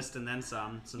some. The list and then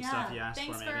some. Some Yeah. stuff you asked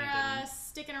Thanks for, for maybe didn't.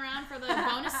 sticking around for the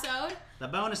bonusode. The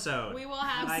bonusode. We will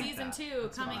have I like season that. 2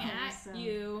 coming fun. at Soon.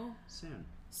 you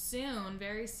Soon.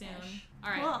 very soon. Ish. All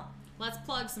right, Cool. let's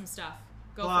plug some stuff.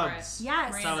 Go Plugs. for it. Yes.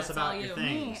 Miranda, Tell us it's about all your you.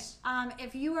 thing. Me. Thanks.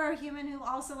 If you are a human who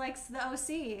also likes the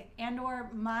OC and or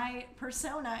my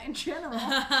persona in general,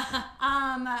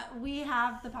 we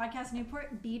have the podcast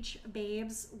Newport Beach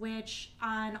Babes, which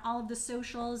on all of the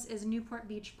socials is Newport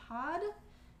Beach Pod,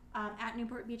 at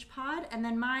Newport Beach Pod, and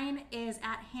then mine is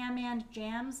at Ham and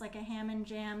Jams, like a ham and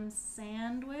jam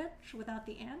sandwich without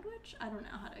the andwich. I don't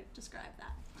know how to describe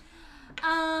that.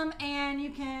 And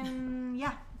you can,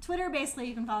 Twitter, basically,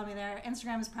 you can follow me there.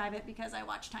 Instagram is private because I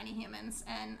watch Tiny Humans,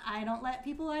 and I don't let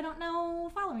people I don't know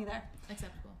follow me there.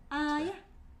 Acceptable. Yeah.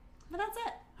 But that's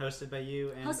it. Hosted by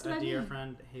you and Hosted a by dear me.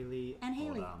 friend, Haley. And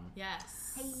Haley. Oldham.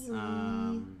 Yes.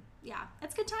 Yeah,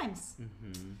 it's good times.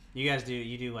 You guys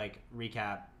do like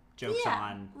recap jokes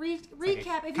on Recap. like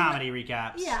if you comedy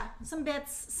recaps. Yeah, some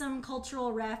bits, some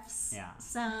cultural refs, Yeah.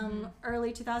 some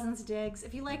early 2000s digs.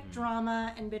 If you like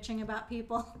drama and bitching about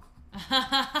people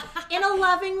in a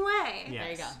loving way, Yes.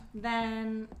 There you go.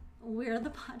 then we're the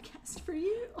podcast for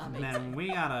you. And then we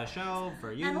got a show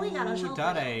for you And we got a show for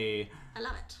today. I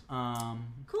love it.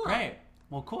 Cool. Great.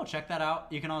 Well, cool. Check that out.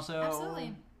 You can also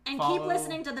Absolutely. And follow... keep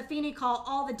listening to the Feeney Call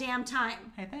all the damn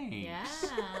time. Hey, thanks.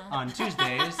 Yeah. On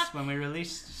Tuesdays when we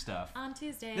release stuff. On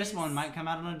Tuesdays. This one might come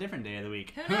out on a different day of the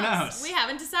week. Who knows? We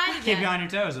haven't decided yet. Keep you on your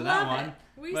toes with that Love one.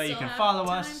 it. But you can follow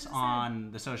us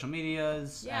on the social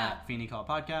medias Yeah. at Feeney Call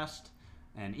Podcast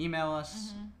and email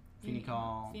us. Feeney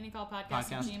Call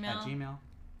Podcast at Gmail.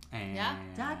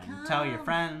 And .com. tell your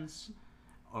friends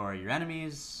or your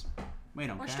enemies. We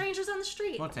don't Or care. strangers on the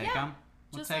street. We'll take Yeah. them.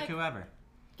 We'll Just take like- whoever.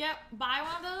 Buy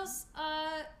one of those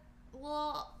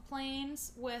little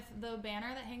planes with the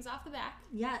banner that hangs off the back.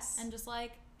 Yes. And just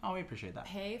like Oh, we appreciate that.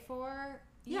 pay for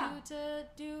you to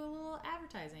do a little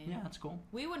advertising. Yeah, that's cool.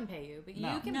 We wouldn't pay you, but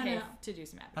No. you can No, pay no. to do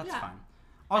some advertising. That's Yeah. fine.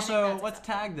 Also, that's let's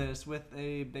acceptable. tag this with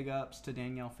a big ups to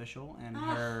Danielle Fishel and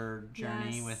her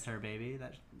journey yes. with her baby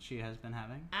that she has been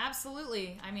having.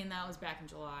 Absolutely. I mean, that was back in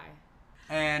July.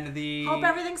 And the Hope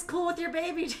everything's cool with your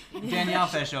baby. Danielle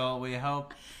Fishel, we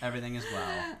hope everything is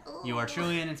well. You are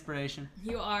truly an inspiration.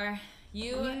 You are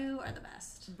You are the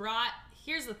best. brought.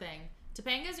 Here's the thing.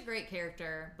 Topanga's a great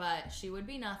character, but she would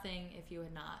be nothing if you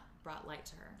had not brought light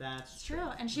to her. That's True.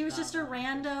 And she was just a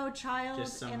rando child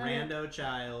Just some in, rando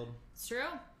child. It's true.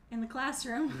 in the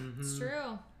classroom. It's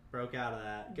true. Broke out of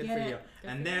that. Good Get for it. you.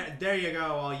 And there you go,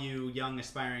 all you young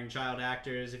aspiring child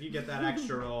actors. If you get that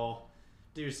extra role,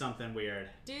 do something weird.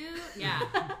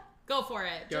 Go for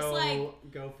it. Just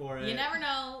like go for it. you never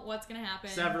know what's gonna happen.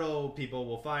 Several people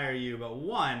will fire you, but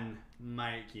one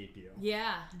might keep you.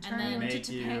 Yeah, Turn and then into Make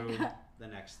you Topanga. the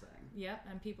next thing. yep,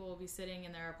 and people will be sitting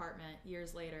in their apartment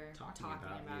years later talking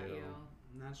about you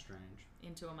That's strange.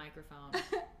 into a microphone.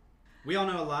 We all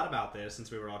know a lot about this since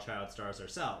we were all child stars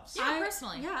ourselves. Yeah, I-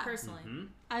 personally. yeah. Personally.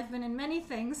 I've been in many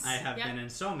things. I have Yep. been in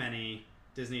so many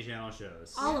Disney Channel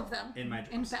shows. All of them. In my In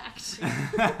dreams. fact.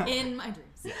 In my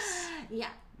dreams. Yeah.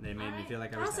 They made me Alright. feel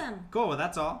like I was there. Awesome. Cool, well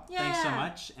that's all. Thanks so Yeah.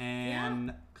 much.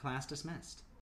 And class dismissed.